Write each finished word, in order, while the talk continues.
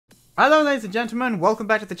Hello ladies and gentlemen, welcome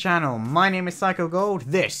back to the channel. My name is Psycho Gold,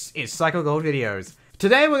 this is Psycho Gold Videos.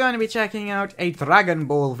 Today we're going to be checking out a Dragon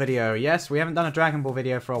Ball video. Yes, we haven't done a Dragon Ball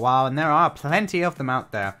video for a while and there are plenty of them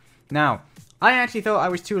out there. Now, I actually thought I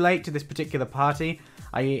was too late to this particular party.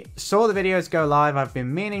 I saw the videos go live, I've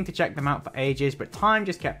been meaning to check them out for ages, but time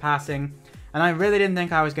just kept passing. And I really didn't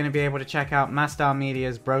think I was going to be able to check out MaSTAR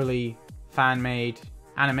Media's Broly fan-made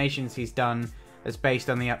animations he's done as based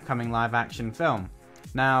on the upcoming live-action film.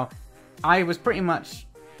 Now, I was pretty much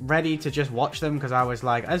ready to just watch them because I was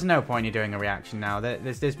like, there's no point in doing a reaction now.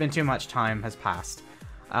 There's been too much time has passed.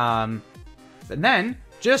 But then,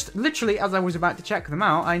 just literally as I was about to check them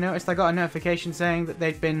out, I noticed I got a notification saying that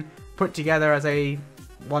they'd been put together as a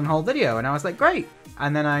one whole video. And I was like, great.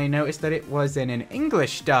 And then I noticed that it was in an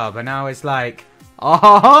English dub. And I was like,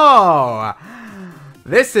 oh,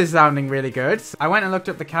 this is sounding really good. I went and looked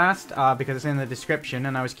up the cast because it's in the description.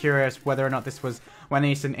 And I was curious whether or not this was, when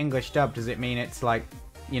it's an English dub, does it mean it's like,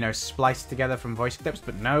 you know, spliced together from voice clips?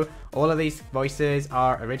 But no, all of these voices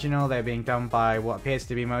are original. They're being done by what appears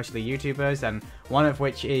to be mostly YouTubers, and one of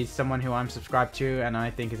which is someone who I'm subscribed to and I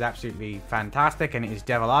think is absolutely fantastic, and it is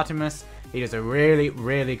DeeBeeGeek. He does a really,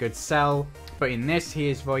 really good sell, but in this he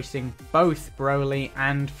is voicing both Broly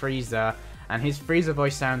and Frieza, and his Frieza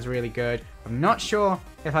voice sounds really good. I'm not sure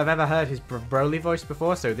if I've ever heard his Broly voice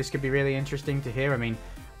before, so this could be really interesting to hear. I mean,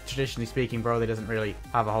 traditionally speaking, Broly doesn't really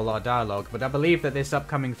have a whole lot of dialogue, but I believe that this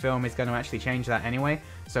upcoming film is going to actually change that anyway,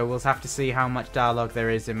 so we'll have to see how much dialogue there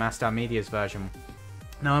is in MaSTAR Media's version.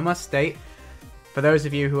 Now, I must state, for those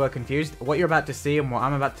of you who are confused, what you're about to see and what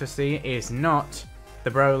I'm about to see is not the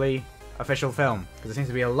Broly official film, because there seems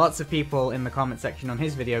to be lots of people in the comment section on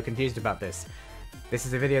his video confused about this. This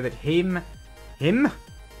is a video that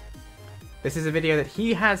This is a video that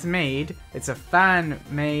he has made. It's a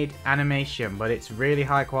fan-made animation, but it's really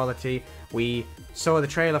high quality. We saw the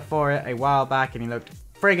trailer for it a while back and he looked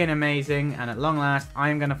friggin' amazing, and at long last,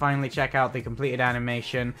 I'm going to finally check out the completed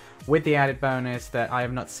animation with the added bonus that I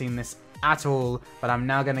have not seen this at all, but I'm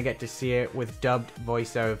now going to get to see it with dubbed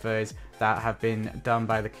voiceovers that have been done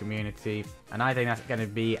by the community, and I think that's going to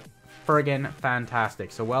be friggin'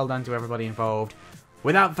 fantastic. So well done to everybody involved.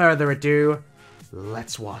 Without further ado,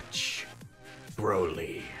 let's watch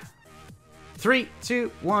Broly. 3,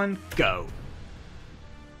 2, 1, go.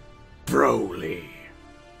 Broly.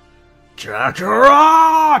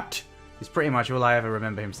 Kakarot! Is pretty much all I ever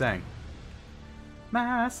remember him saying.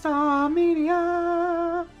 MaSTAR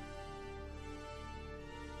Media.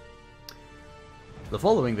 The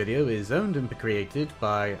following video is owned and created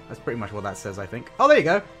by... That's pretty much what that says, I think. Oh, there you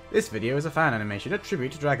go. This video is a fan animation, a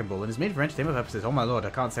tribute to Dragon Ball, and is made for entertainment purposes. Oh my lord, I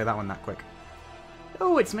can't say that one that quick.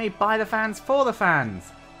 Oh, it's made by the fans for the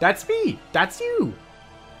fans. That's me. That's you.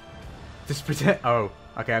 Just pretend. Oh,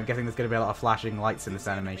 okay. I'm guessing there's going to be a lot of flashing lights in this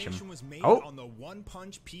animation. Oh.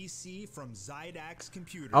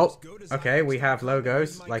 Oh. Okay. We have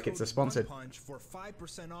logos like it's a sponsored. For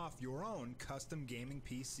 5% off your own custom gaming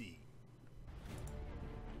PC.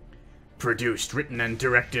 Produced, written, and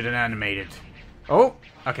directed and animated. Oh.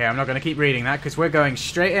 Okay. I'm not going to keep reading that because we're going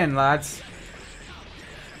straight in, lads.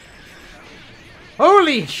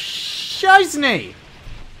 Holy shizney!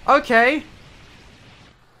 Okay.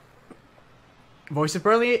 Voice of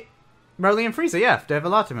Broly and Frieza, yeah,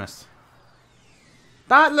 DeeBeeGeek.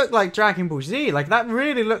 That looked like Dragon Ball Z. Like, that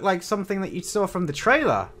really looked like something that you saw from the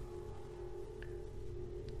trailer.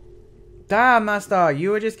 Damn, MaSTAR,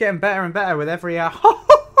 you were just getting better and better with every hour.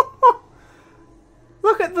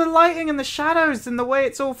 Look at the lighting and the shadows and the way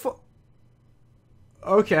it's all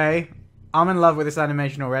Okay. I'm in love with this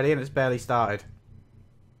animation already and it's barely started.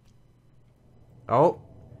 Oh,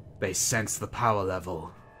 they sense the power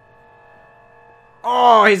level.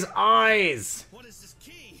 Oh, his eyes! What is this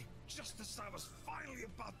key? Just as I was finally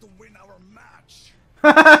about to win our match.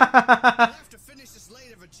 We'll have to finish this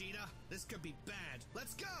later, Vegeta. This could be bad.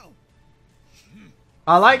 Let's go.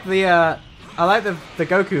 I like the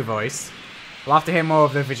Goku voice. We'll have to hear more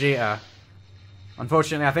of the Vegeta.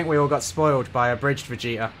 Unfortunately, I think we all got spoiled by abridged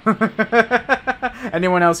Vegeta.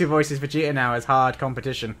 Anyone else who voices Vegeta now is hard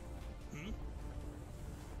competition.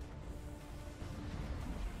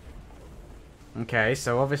 Okay,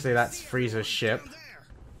 so obviously that's Frieza's ship.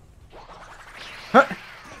 Huh.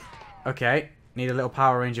 Okay, need a little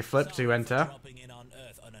Power Ranger flip to enter.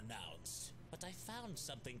 But I found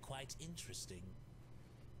something quite interesting.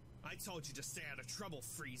 I told you to stay out of trouble,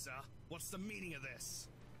 Frieza. What's the meaning of this?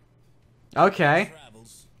 Okay.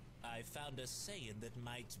 I found a Saiyan that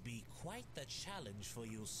might be quite the challenge for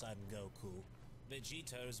you, Son Goku.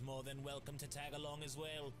 Vegeta is more than welcome to tag along as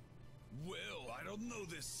well. Well, I don't know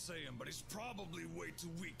this Saiyan, but he's probably way too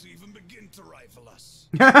weak to even begin to rifle us.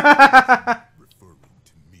 Referring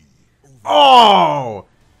to me. Oh!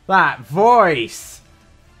 That voice!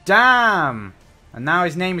 Damn! And now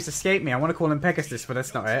his name has escaped me. I want to call him Pegasus, but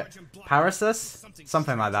that's not it. Parasus?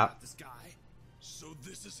 Something like that. So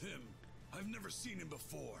this is him. I've never seen him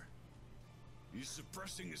before. He's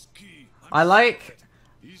suppressing his ki. I like...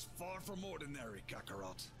 He's far from ordinary,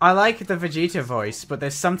 Kakarot. I like the Vegeta voice, but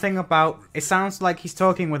there's something about... It sounds like he's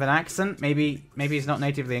talking with an accent. Maybe he's not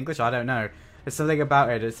natively English, I don't know. There's something about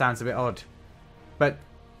it that sounds a bit odd. But,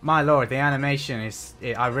 my lord, the animation is...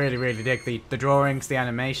 I really, really dig the drawings, the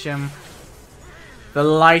animation. The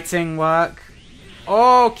lighting work.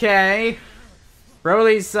 Okay.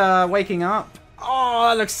 Broly's waking up. Oh,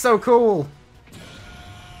 that looks so cool.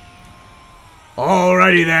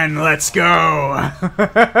 Alrighty then, let's go.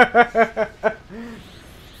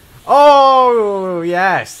 Oh,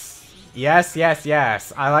 yes. Yes, yes,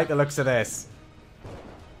 yes. I like the looks of this.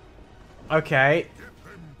 Okay.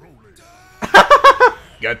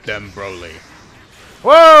 Get them, Broly.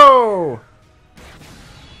 Whoa!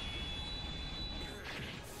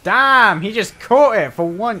 Damn, he just caught it for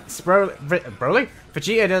once, Broly?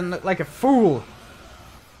 Vegeta doesn't look like a fool.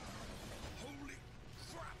 Holy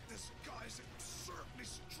crap, this guy's absurdly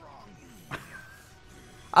strong.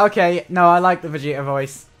 Okay, no, I like the Vegeta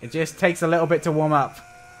voice. It just takes a little bit to warm up.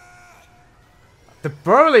 The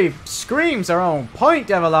Broly screams are on point,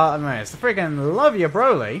 Devil Artemis. I freaking love you,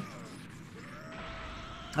 Broly.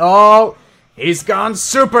 Oh, he's gone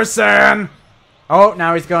Super Saiyan. Oh,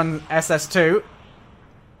 now he's gone SS2.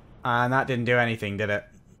 And that didn't do anything, did it?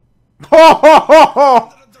 Ho ho ho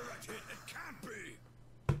ho!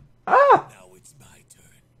 Ah! Now it's my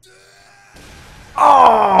turn.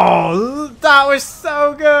 Oh, that was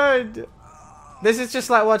so good. This is just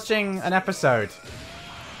like watching an episode.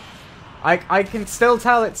 I can still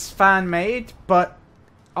tell it's fan-made, but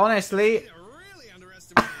honestly,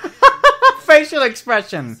 facial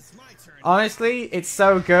expression. Honestly, it's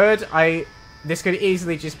so good. This could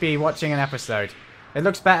easily just be watching an episode. It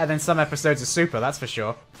looks better than some episodes of Super, that's for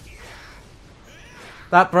sure.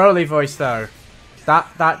 That Broly voice, though.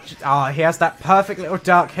 He has that perfect little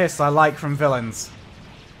dark hiss I like from villains.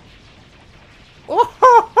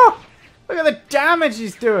 Oh, look at the damage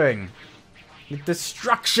he's doing. The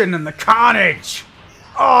destruction and the carnage.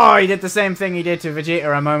 Oh, he did the same thing he did to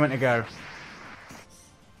Vegeta a moment ago.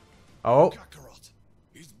 Oh. Kakarot,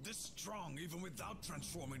 he's this strong even without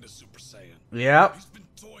transforming to Super Saiyan. Yep. He's been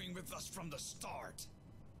toying with us from the start.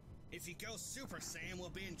 If he goes Super Saiyan, we'll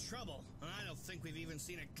be in trouble. And I don't think we've even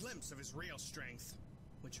seen a glimpse of his real strength.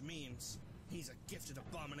 Which means he's a gifted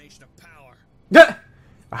abomination of power.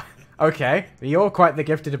 Okay, you're quite the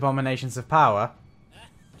gifted abominations of power.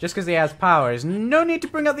 Just because he has power is no need to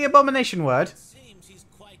bring up the abomination word. Seems he's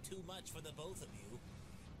quite too much for the both of you.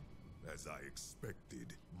 As I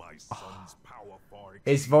expected, my son's power far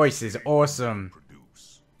His voice is awesome.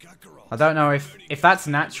 produce. Kakarot, I don't know if that's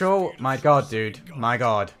natural. My god, dude. My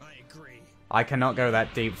god. I agree. I cannot go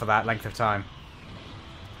that deep for that length of time.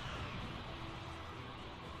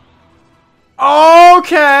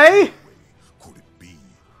 Okay! Could it be?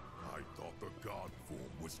 I thought the god form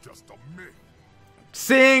was just a myth.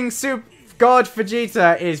 Seeing God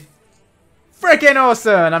Vegeta is freaking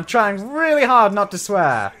awesome! I'm trying really hard not to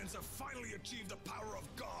swear. Saiyans have finally achieved the power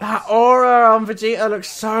of God. That aura on Vegeta looks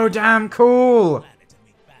so damn cool! Planet to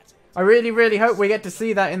meet battle. I really, really hope we get to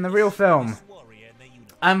see that in the real film. Warrior in the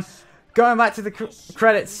universe. Going back to the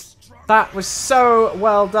credits, that was so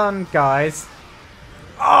well done, guys.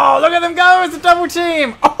 Oh, look at them go! It's a double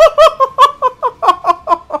team!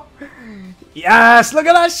 Yes, look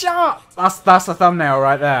at that shot! That's a thumbnail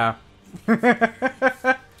right there.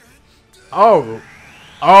 Oh.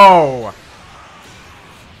 Oh.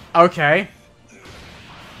 Okay.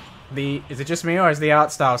 Is it just me or has the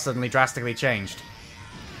art style suddenly drastically changed?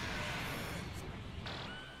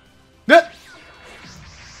 Did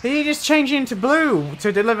he just change into blue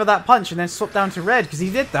to deliver that punch and then swap down to red? Because he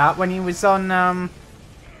did that when he was on,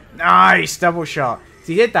 Nice! Double shot. So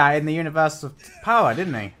he did that in the Universe of Power,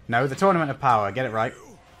 didn't he? No, the Tournament of Power. Get it right.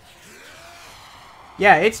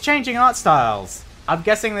 Yeah, it's changing art styles. I'm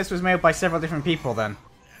guessing this was made by several different people then.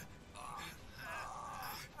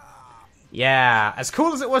 Yeah, as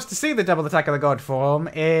cool as it was to see the Double Attack of the God form,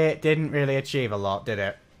 it didn't really achieve a lot, did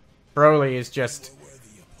it? Broly is just...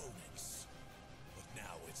 Worthy opponents. But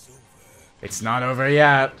now it's over. It's not over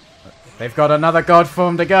yet. They've got another God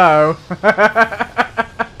form to go.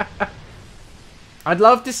 I'd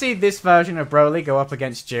love to see this version of Broly go up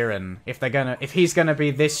against Jiren if he's gonna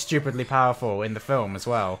be this stupidly powerful in the film as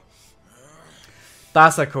well.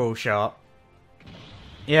 That's a cool shot.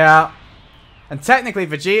 Yeah. And technically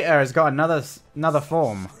Vegeta has got another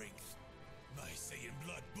form. My Saiyan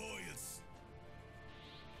blood boils.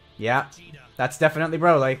 Yeah. That's definitely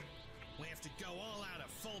Broly. We have to go all out at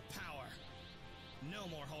full power. No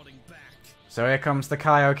more holding back. So here comes the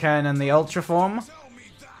Kaioken and the Ultra form. Tell me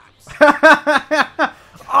that!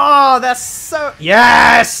 Oh, that's so...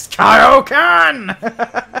 Yes! Kaioken!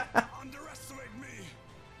 Underestimate me!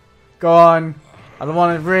 Go on.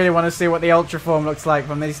 I really want to see what the Ultra form looks like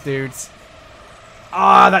from these dudes.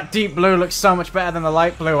 Ah, that deep blue looks so much better than the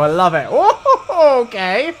light blue. I love it. Oh,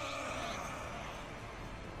 okay.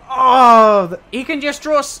 Oh, he can just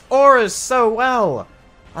draw auras so well.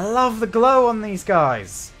 I love the glow on these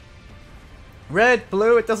guys. Red,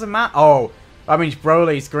 blue, it doesn't matter. Oh, that means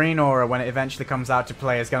Broly's green aura, when it eventually comes out to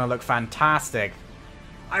play, is going to look fantastic.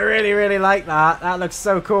 I really, really like that. That looks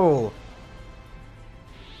so cool.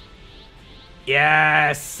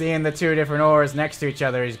 Yes, seeing the two different auras next to each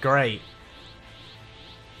other is great.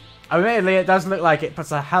 Admittedly, it does look like it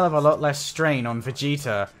puts a hell of a lot less strain on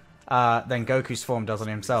Vegeta than Goku's form does on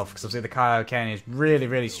himself, because obviously the Kaioken is really,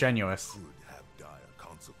 really strenuous. Could have dire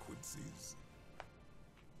consequences.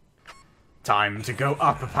 Time to go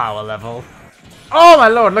up a power level. Oh my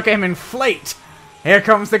lord, look at him inflate! Here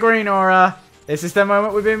comes the green aura. This is the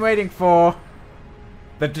moment we've been waiting for.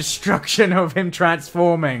 The destruction of him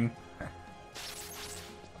transforming.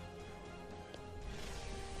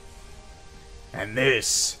 And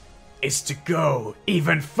this is to go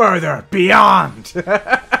even further beyond.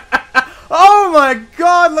 Oh my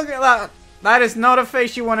god, look at that. That is not a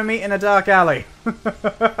face you want to meet in a dark alley.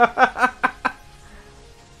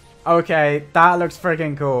 Okay, that looks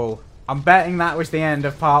freaking cool. I'm betting that was the end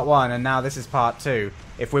of part 1 and now this is part 2.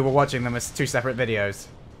 If we were watching them as 2 separate videos.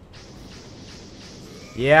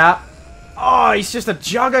 Yeah. Oh, he's just a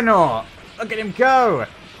juggernaut. Look at him go.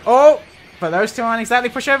 Oh, but those two aren't exactly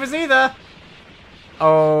pushovers either.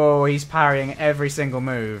 Oh, he's parrying every single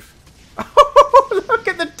move. Oh, look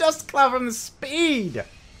at the dust cloud from the speed.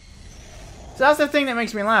 So that's the thing that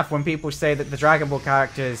makes me laugh when people say that the Dragon Ball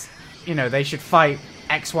characters, you know, they should fight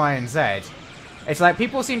X, Y, and Z. It's like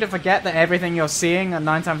people seem to forget that everything you're seeing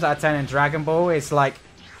 9 times out of 10 in Dragon Ball is like...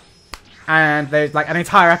 And there's like an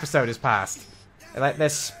entire episode has passed. Like their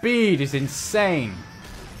speed is insane.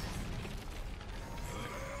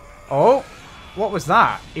 Oh, what was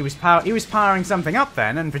that? He was powering something up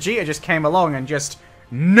then, and Vegeta just came along and just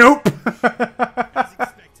nope. As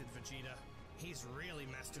expected, Vegeta. He's really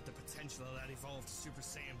mastered the potential of that evolved Super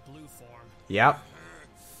Saiyan blue form. Yep.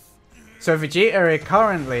 So Vegeta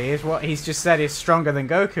currently is what he's just said is stronger than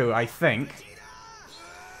Goku, I think.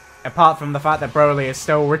 Apart from the fact that Broly is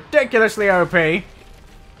still ridiculously OP.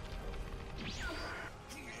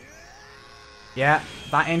 Yeah,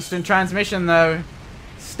 that instant transmission though.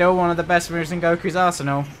 Still one of the best moves in Goku's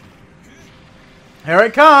arsenal. Here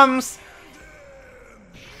it comes!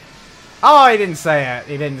 Oh, he didn't say it.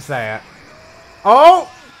 He didn't say it. Oh!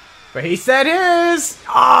 But he said his!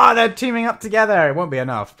 Ah, they're teaming up together. It won't be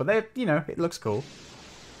enough, but they, you know, it looks cool.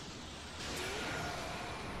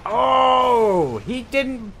 Oh! He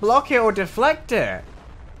didn't block it or deflect it.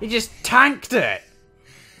 He just tanked it.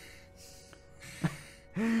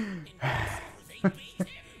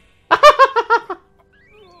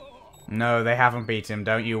 No, they haven't beat him,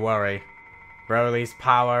 don't you worry. Broly's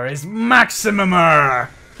power is maximumer!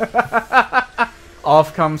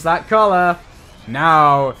 Off comes that collar.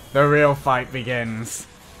 Now, the real fight begins.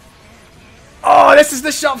 Oh, this is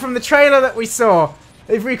the shot from the trailer that we saw!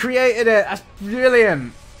 They've recreated it, that's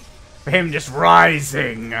brilliant! For him just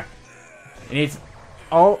rising. He needs...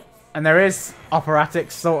 Oh, and there is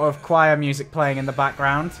operatic sort of choir music playing in the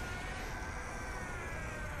background.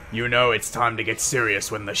 You know it's time to get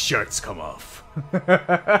serious when the shirts come off.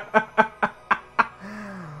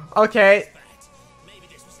 Okay. Maybe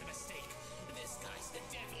this was a mistake. This guy's the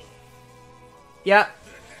devil.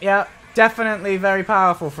 Yeah, definitely very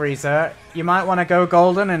powerful, Frieza. You might want to go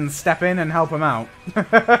golden and step in and help him out.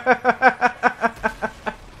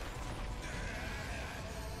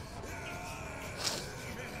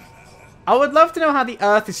 I would love to know how the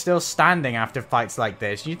Earth is still standing after fights like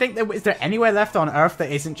this. You think is there anywhere left on Earth that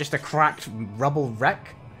isn't just a cracked rubble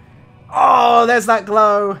wreck? Oh, there's that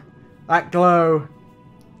glow. That glow.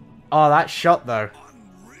 Oh, that shot though.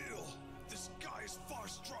 Unreal! This guy is far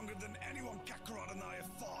stronger than anyone Kakarot and I have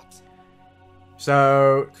fought.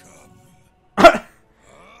 So...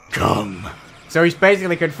 Come. So he's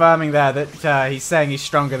basically confirming there that he's saying he's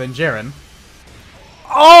stronger than Jiren.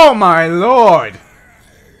 Oh my lord!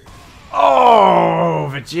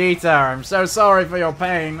 Oh, Vegeta, I'm so sorry for your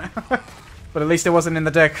pain. But at least it wasn't in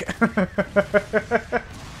the dick.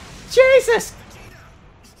 Jesus!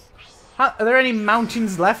 Are there any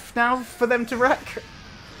mountains left now for them to wreck?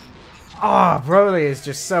 Oh, Broly is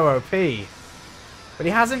just so OP. But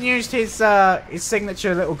he hasn't used his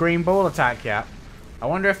signature little green ball attack yet. I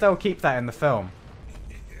wonder if they'll keep that in the film.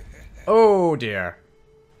 Oh dear.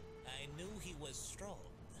 I knew he was strong,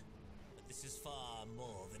 but this is far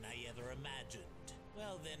more than I ever imagined.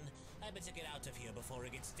 Well then, I better get out of here before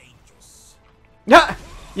it gets dangerous. Yeah,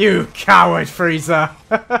 you coward, Frieza.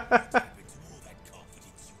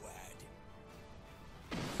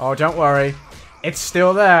 Oh, don't worry. It's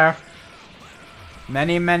still there.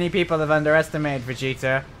 Many, many people have underestimated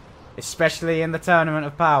Vegeta, especially in the Tournament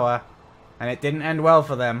of Power, and it didn't end well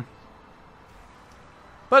for them.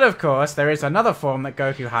 But of course, there is another form that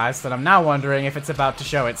Goku has that I'm now wondering if it's about to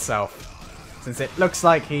show itself. Since it looks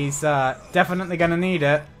like he's definitely gonna need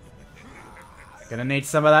it. Gonna need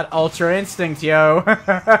some of that Ultra Instinct, yo.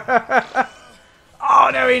 Oh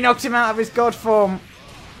no, he knocked him out of his God form.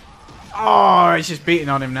 Oh, he's just beating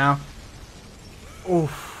on him now.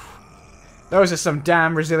 Oof. Those are some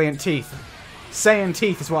damn resilient teeth. Saiyan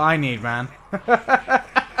teeth is what I need, man.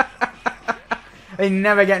 They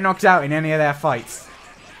never get knocked out in any of their fights.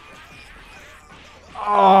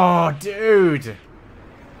 Oh, dude.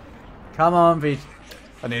 Come on,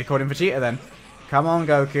 I need to call him Vegeta then. Come on,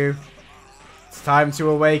 Goku. It's time to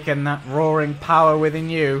awaken that roaring power within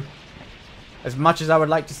you. As much as I would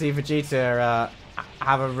like to see Vegeta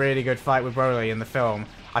have a really good fight with Broly in the film,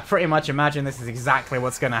 I pretty much imagine this is exactly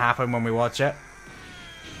what's going to happen when we watch it.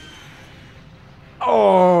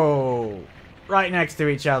 Oh! Right next to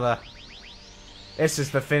each other. This is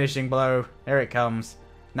the finishing blow. Here it comes.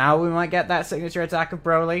 Now we might get that signature attack of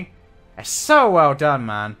Broly. It's so well done,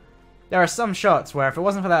 man. There are some shots where if it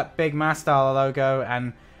wasn't for that big MaSTAR logo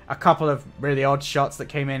and a couple of really odd shots that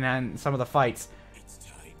came in and some of the fights.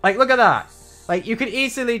 Like, look at that. Like, you could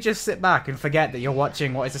easily just sit back and forget that you're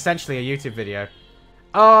watching what is essentially a YouTube video.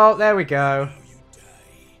 Oh, there we go.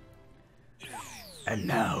 And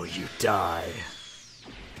now you die.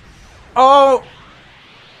 Oh!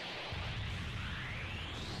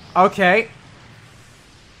 Okay.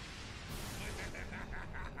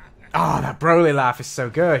 Oh, that Broly laugh is so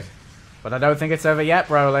good. But I don't think it's over yet,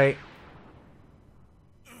 Broly.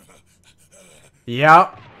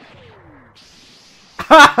 Yup.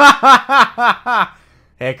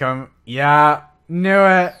 Here come. Yeah, knew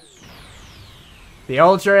it. The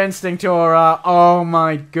Ultra Instinct Aura. Oh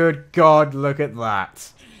my good god, look at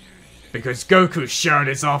that. Because Goku's shirt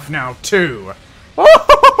is off now too.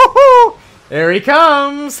 Oh, here he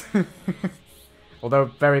comes. Although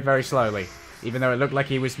very, very slowly. Even though it looked like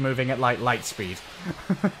he was moving at like light speed.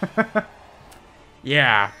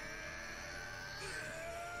 Yeah.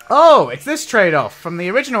 Oh, it's this trade-off from the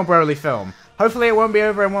original Broly film. Hopefully it won't be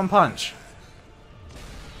over in one punch.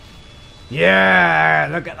 Yeah,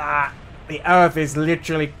 look at that. The earth is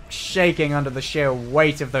literally shaking under the sheer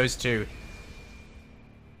weight of those two.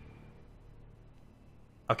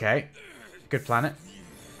 Okay. Good planet.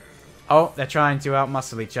 Oh, they're trying to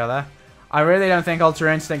outmuscle each other. I really don't think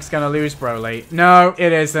Ultra Instinct's gonna lose Broly. No,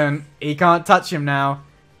 it isn't. He can't touch him now.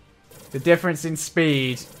 The difference in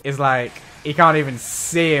speed is like, he can't even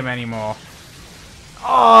see him anymore.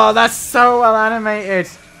 Oh, that's so well animated.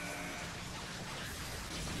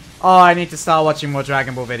 Oh, I need to start watching more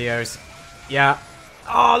Dragon Ball videos. Yeah.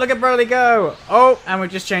 Oh, look at Broly go. Oh, and we've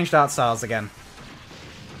just changed art styles again.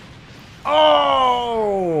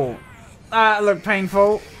 Oh, that looked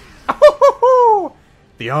painful.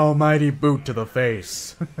 The almighty boot to the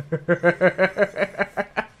face.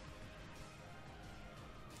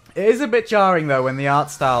 It is a bit jarring though when the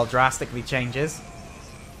art style drastically changes.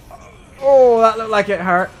 Oh, that looked like it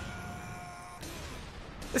hurt.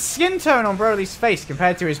 The skin tone on Broly's face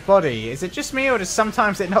compared to his body, is it just me or does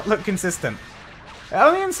sometimes it not look consistent?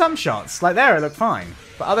 Only in some shots, like there it looked fine.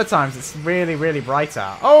 But other times it's really, really bright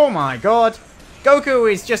out. Oh my god!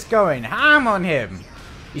 Goku is just going ham on him!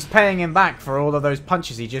 He's paying him back for all of those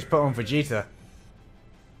punches he just put on Vegeta.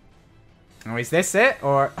 Oh, is this it?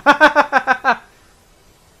 Or...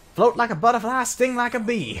 Float like a butterfly, sting like a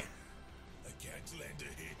bee. I can't land a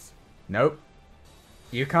hit. Nope.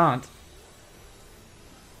 You can't.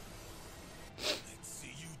 Let's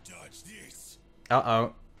see you dodge this.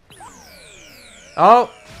 Uh-oh. Oh!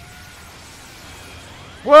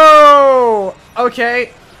 Whoa!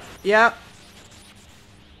 Okay. Yep.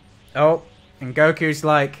 Oh. And Goku's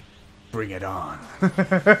like, bring it on.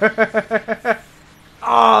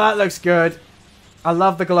 Oh, that looks good. I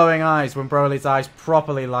love the glowing eyes when Broly's eyes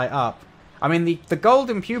properly light up. I mean, the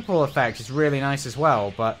golden pupil effect is really nice as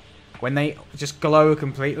well, but When they just glow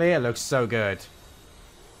completely, it looks so good.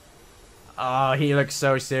 Oh, he looks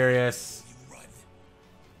so serious.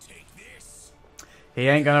 He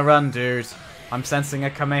ain't gonna run, dude. I'm sensing a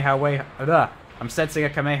Kamehameha wave. I'm sensing a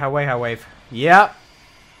Kamehameha wave. Yep.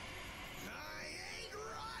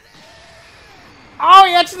 Oh,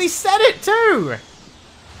 he actually said it too!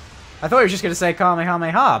 I thought he was just gonna say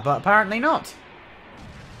Kamehameha, but apparently not.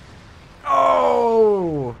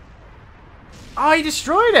 Oh! Oh, he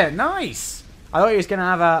destroyed it! Nice! I thought he was gonna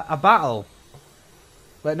have a battle.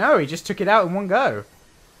 But no, he just took it out in one go.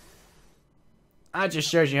 That just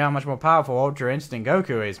shows you how much more powerful Ultra Instinct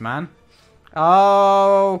Goku is, man.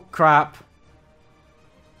 Oh, crap.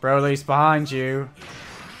 Broly's behind you.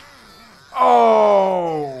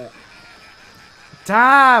 Oh!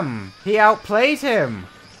 Damn! He outplayed him!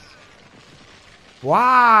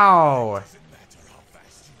 Wow!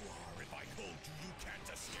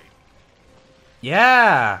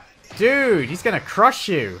 Yeah! Dude, he's gonna crush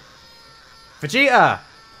you! Vegeta!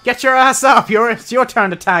 Get your ass up! It's your turn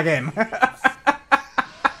to tag in!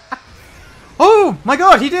 Oh! My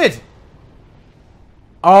god, he did!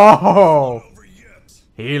 Oh!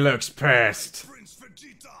 He looks pissed.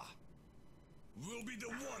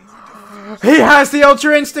 He has the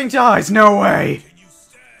Ultra Instinct eyes! No way!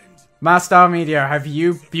 MaSTAR Media, have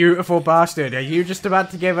you beautiful bastard? Are you just about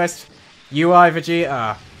to give us UI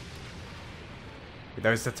Vegeta?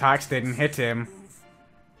 Those attacks didn't hit him.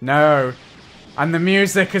 No. And the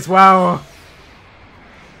music as well.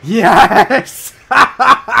 Yes!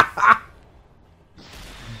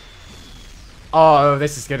 Oh,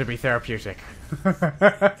 this is going to be therapeutic.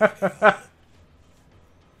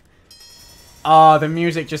 Oh, the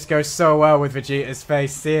music just goes so well with Vegeta's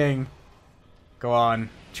face. Seeing. Go on.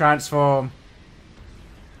 Transform.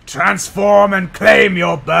 Transform and claim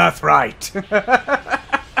your birthright.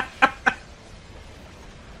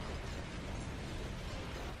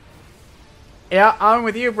 Yeah, I'm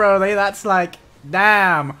with you, Broly. That's like,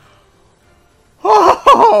 damn.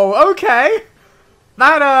 Oh, okay.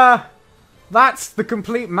 That's the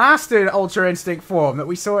complete mastered Ultra Instinct form that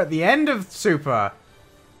we saw at the end of Super.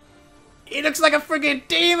 He looks like a friggin'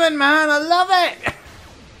 demon, man. I love it.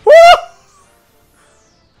 Woo!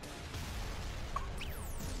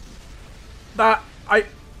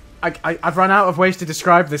 I've run out of ways to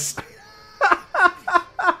describe this.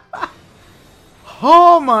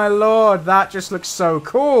 Oh my lord, that just looks so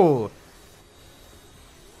cool.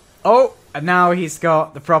 Oh, and now he's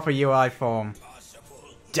got the proper UI form.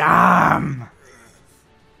 Damn!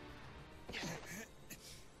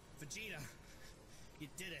 Vegeta, you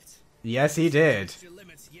did it. Yes, he did. Your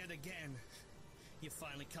limits yet again. You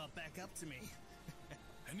finally caught back up to me.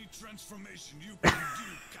 Any transformation you can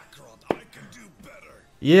do, Kakarot, I can do better.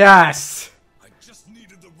 Yes! I just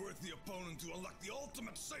needed the worthy opponent to unlock the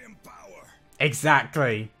ultimate Saiyan power.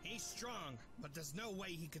 Exactly. He's strong, but there's no way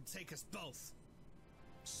he could take us both.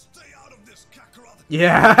 Stay out of this, Kakarot.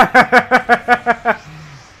 Yeah.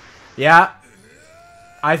 Yeah.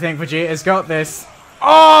 I think Vegeta's got this.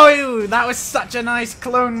 Oh, that was such a nice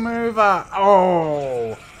clone mover.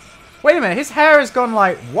 Oh. Wait a minute, his hair has gone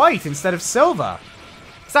like white instead of silver.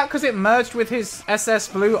 Is that because it merged with his SS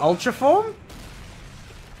Blue Ultra form?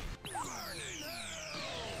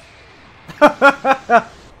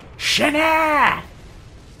 Shana!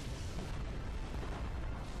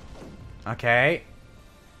 Okay.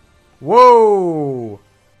 Whoa!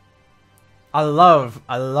 I love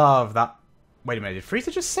that. Wait a minute, did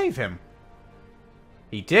Frieza just save him?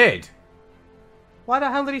 He did. Why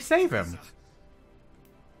the hell did he save him?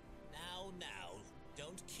 Now,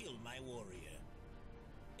 don't kill my warrior.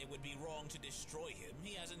 It would be wrong to destroy him.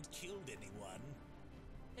 He hasn't killed anyone.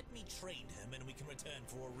 Let me train him and we can return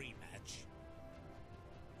for a rematch.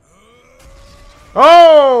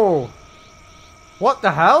 Oh! What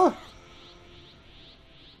the hell?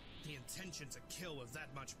 The intention to kill with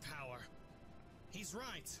that much power. He's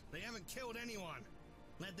right. They haven't killed anyone.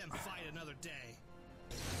 Let them fight another day.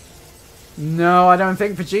 No, I don't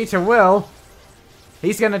think Vegeta will.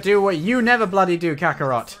 He's gonna do what you never bloody do,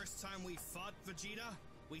 Kakarot. First time we fought, Vegeta,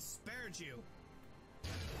 we spared you.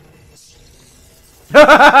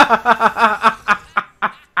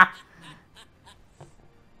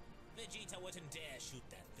 Vegeta wouldn't dare shoot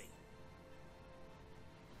that thing.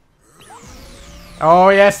 Oh,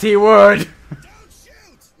 yes, he would. Don't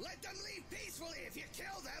shoot! Let them leave peacefully. If you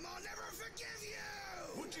kill them, I'll never forgive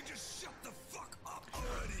you! Would you just shut the fuck up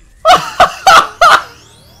already?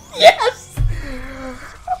 Yes!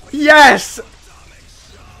 Yes!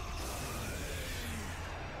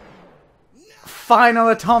 Final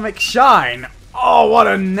Atomic Shine. Oh, what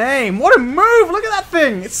a name. What a move. Look at that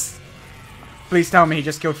thing. It's Please tell me he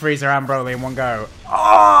just killed Frieza and Broly in one go.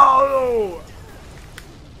 Oh!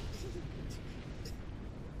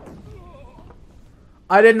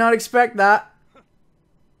 I did not expect that.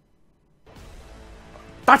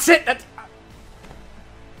 That's it!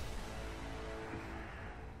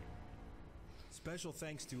 Special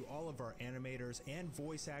thanks to all of our animators and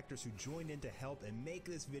voice actors who joined in to help and make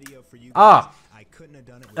this video for you guys. I couldn't have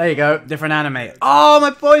done it. There you go, different animator. Oh, my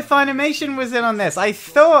boy Funimation was in on this. I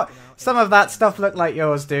thought some of that stuff looked like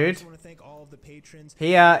yours, dude.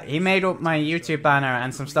 He made up my YouTube banner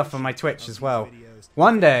and some stuff on my Twitch as well.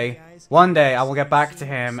 One day I will get back to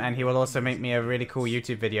him and he will also make me a really cool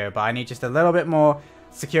YouTube video, but I need just a little bit more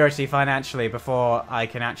security financially before I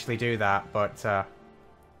can actually do that. But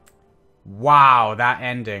wow, that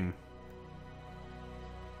ending.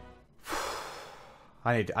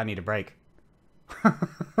 I need a break.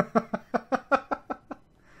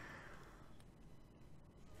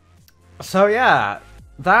 So yeah,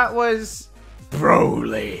 that was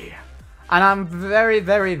Broly. And I'm very,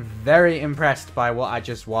 very, very impressed by what I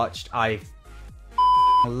just watched. I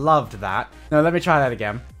loved that. No, let me try that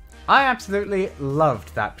again. I absolutely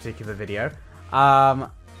loved that particular video.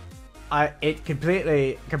 It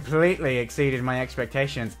completely exceeded my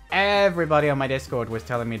expectations. Everybody on my Discord was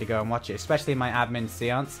telling me to go and watch it, especially my admin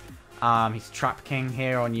Syiance. He's Trap King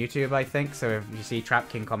here on YouTube, I think. So if you see Trap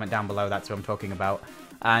King, comment down below. That's what I'm talking about.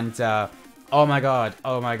 And oh my god,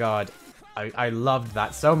 I loved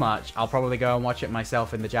that so much. I'll probably go and watch it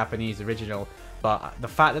myself in the Japanese original. But the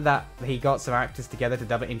fact that he got some actors together to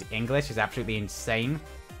dub it into English is absolutely insane.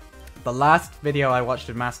 The last video I watched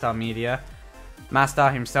of MaSTAR Media,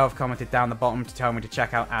 MaSTAR himself commented down the bottom to tell me to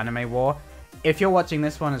check out Anime War. If you're watching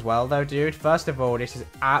this one as well though, dude, first of all, this is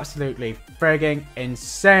absolutely frigging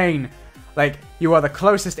insane. Like, you are the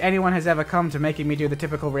closest anyone has ever come to making me do the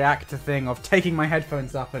typical reactor thing of taking my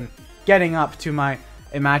headphones up and getting up to my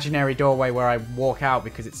imaginary doorway where I walk out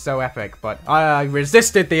because it's so epic. But I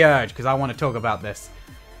resisted the urge because I want to talk about this.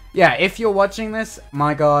 Yeah, if you're watching this,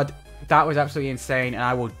 my god, that was absolutely insane. And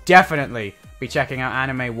I will definitely be checking out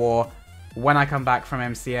Anime War when I come back from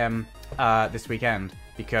MCM this weekend.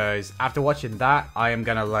 Because after watching that, I am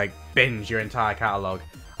gonna like binge your entire catalog.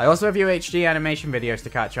 I also have UHD animation videos to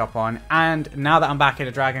catch up on, and now that I'm back in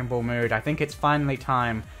a Dragon Ball mood, I think it's finally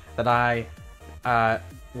time that I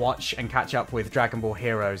watch and catch up with Dragon Ball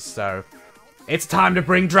Heroes, so it's time to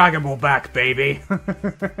bring Dragon Ball back, baby!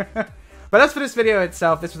 But as for this video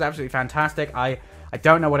itself, this was absolutely fantastic. I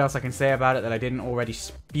don't know what else I can say about it that I didn't already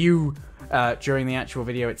spew during the actual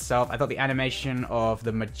video itself. I thought the animation of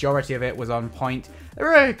the majority of it was on point. There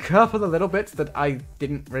were a couple of little bits that I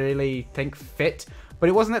didn't really think fit, but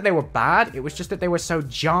it wasn't that they were bad, it was just that they were so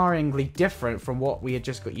jarringly different from what we had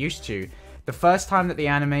just got used to. The first time that the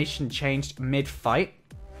animation changed mid-fight,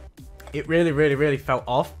 it really felt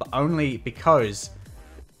off, but only because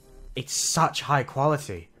it's such high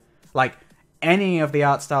quality. Like, any of the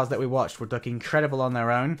art styles that we watched would look incredible on their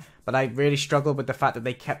own, but I really struggled with the fact that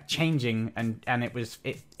they kept changing, and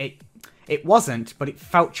it wasn't, but it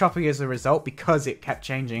felt choppy as a result because it kept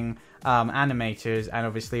changing animators, and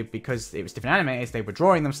obviously because it was different animators, they were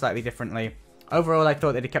drawing them slightly differently. Overall, I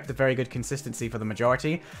thought that it kept a very good consistency for the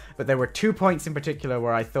majority, but there were 2 points in particular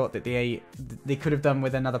where I thought that they could have done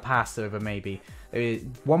with another pass over, maybe. There was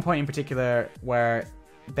one point in particular where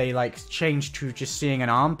they like changed to just seeing an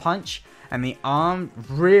arm punch, and the arm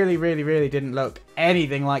really didn't look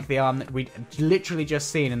anything like the arm that we'd literally just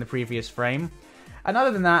seen in the previous frame. And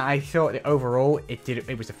other than that, I thought that overall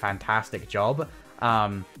it was a fantastic job.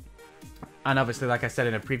 And obviously, like I said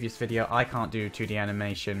in a previous video, I can't do 2D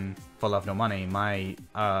animation for love nor money. My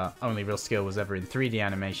only real skill was ever in 3D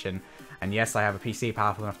animation. And yes, I have a PC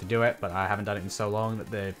powerful enough to do it, but I haven't done it in so long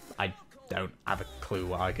that I don't have a clue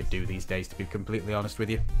what I could do these days, to be completely honest with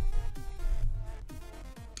you.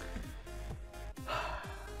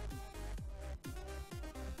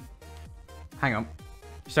 Hang on.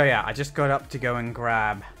 So yeah, I just got up to go and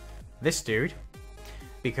grab this dude,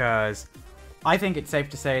 because I think it's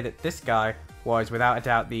safe to say that this guy was without a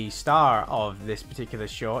doubt the star of this particular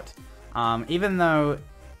short. Even though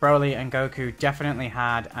Broly and Goku definitely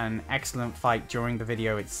had an excellent fight during the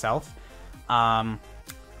video itself, I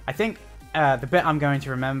think the bit I'm going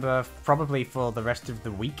to remember probably for the rest of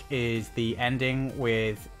the week is the ending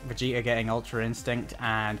with Vegeta getting Ultra Instinct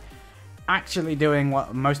and actually doing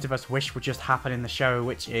what most of us wish would just happen in the show,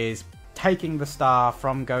 which is taking the star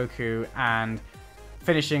from Goku and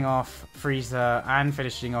finishing off Frieza and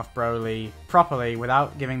finishing off Broly properly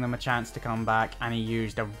without giving them a chance to come back, and he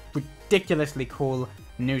used a ridiculously cool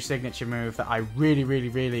new signature move that I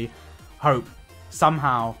really hope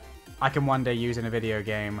somehow I can one day use in a video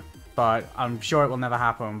game. but I'm sure it will never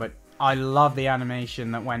happen. But I love the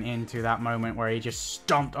animation that went into that moment where he just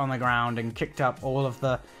stomped on the ground and kicked up all of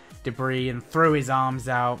the debris and threw his arms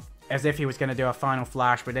out as if he was going to do a final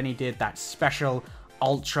flash, but then he did that special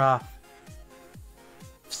ultra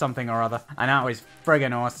something or other, and that was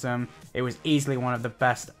friggin' awesome. It was easily one of the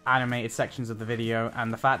best animated sections of the video,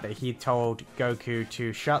 and the fact that he told Goku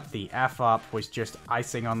to shut the F up was just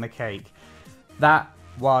icing on the cake. That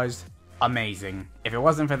was amazing. If it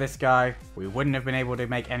wasn't for this guy, we wouldn't have been able to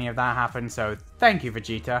make any of that happen, so thank you,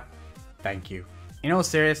 Vegeta. Thank you. In all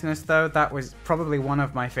seriousness though, that was probably one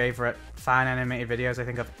of my favorite fan animated videos I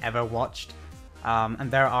think I've ever watched. And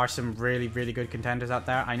there are some really, really good contenders out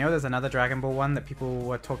there. I know there's another Dragon Ball one that people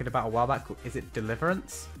were talking about a while back. Is it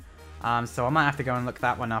Deliverance? So I might have to go and look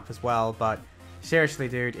that one up as well. But seriously,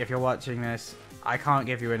 dude, if you're watching this, I can't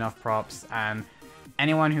give you enough props. And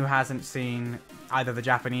anyone who hasn't seen either the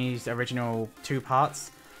Japanese original 2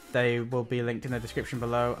 parts, they will be linked in the description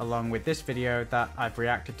below, along with this video that I've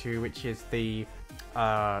reacted to, which is the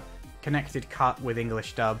connected cut with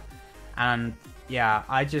English dub. And yeah,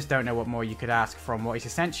 I just don't know what more you could ask from what is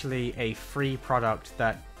essentially a free product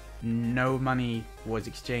that no money was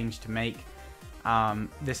exchanged to make.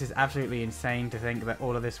 This is absolutely insane to think that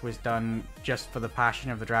all of this was done just for the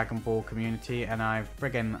passion of the Dragon Ball community, and I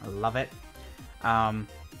friggin' love it. I'm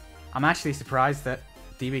actually surprised that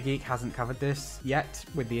DeeBeeGeek hasn't covered this yet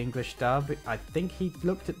with the English dub. I think he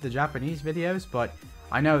looked at the Japanese videos, but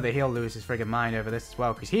I know that he'll lose his friggin' mind over this as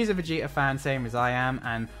well, because he's a Vegeta fan, same as I am,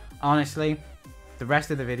 and honestly, the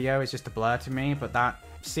rest of the video is just a blur to me, but that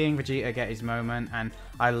seeing Vegeta get his moment, and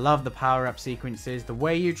I love the power-up sequences. The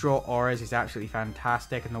way you draw auras is absolutely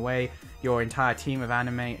fantastic, and the way your entire team of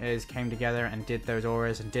animators came together and did those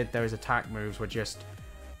auras and did those attack moves were just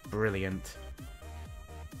brilliant.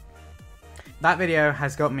 That video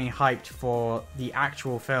has got me hyped for the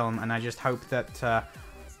actual film, and I just hope that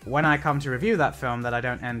when I come to review that film that I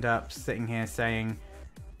don't end up sitting here saying,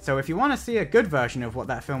 so if you want to see a good version of what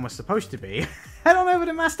that film was supposed to be, head on over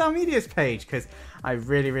to MaSTAR Media's page, because I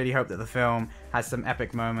really, really hope that the film has some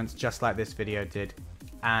epic moments just like this video did.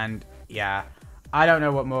 And yeah, I don't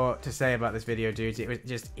know what more to say about this video, dudes. It was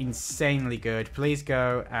just insanely good. Please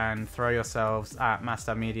go and throw yourselves at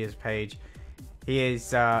MaSTAR Media's page. He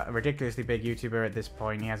is a ridiculously big YouTuber at this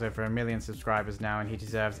point. He has over 1 million subscribers now, and he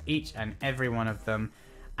deserves each and every one of them.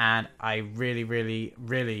 And I really, really,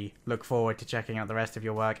 really look forward to checking out the rest of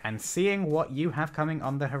your work and seeing what you have coming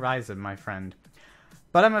on the horizon, my friend.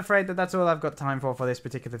 But I'm afraid that that's all I've got time for this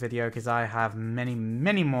particular video, because I have many,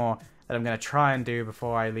 many more that I'm going to try and do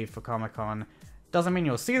before I leave for Comic-Con. Doesn't mean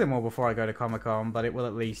you'll see them all before I go to Comic-Con, but it will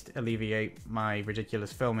at least alleviate my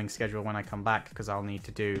ridiculous filming schedule when I come back, because I'll need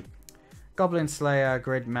to do Goblin Slayer,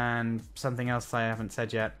 Gridman, something else I haven't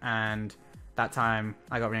said yet, and that time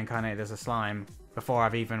I got reincarnated as a slime before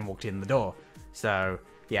I've even walked in the door. So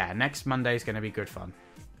yeah, next Monday's going to be good fun.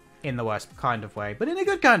 In the worst kind of way, but in a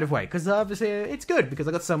good kind of way, because obviously it's good, because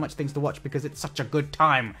I've got so much things to watch, because it's such a good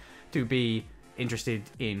time to be interested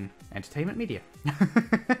in entertainment media.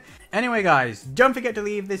 Anyway guys, don't forget to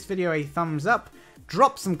leave this video a thumbs up,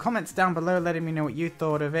 drop some comments down below letting me know what you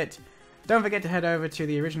thought of it. Don't forget to head over to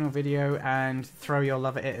the original video and throw your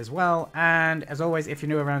love at it as well. And as always, if you're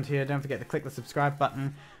new around here, don't forget to click the subscribe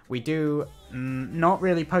button. We do not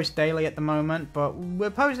really post daily at the moment, but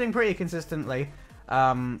we're posting pretty consistently.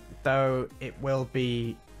 Though it will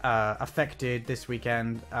be affected this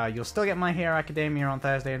weekend. You'll still get My Hero Academia on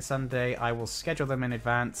Thursday and Sunday. I will schedule them in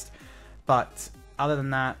advance. But other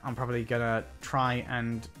than that, I'm probably going to try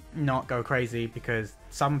and not go crazy, because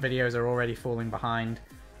some videos are already falling behind.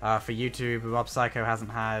 For YouTube, Bob Psycho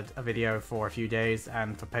hasn't had a video for a few days,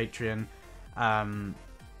 and for Patreon,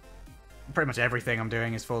 pretty much everything I'm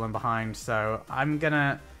doing is falling behind, so I'm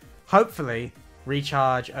gonna hopefully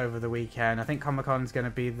recharge over the weekend. I think Comic-Con's gonna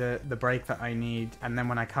be the break that I need, and then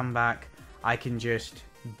when I come back, I can just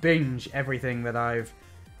binge everything that I've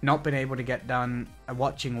not been able to get done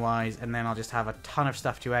watching-wise, and then I'll just have a ton of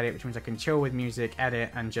stuff to edit, which means I can chill with music, edit,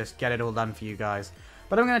 and just get it all done for you guys.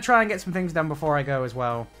 But I'm going to try and get some things done before I go as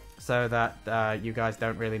well, so that you guys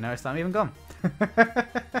don't really notice that I'm even gone.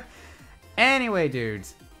 Anyway,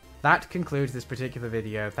 dudes, that concludes this particular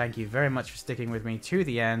video. Thank you very much for sticking with me to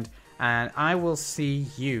the end, and I will see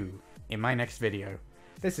you in my next video.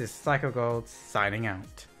 This is Psycho Gold signing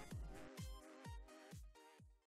out.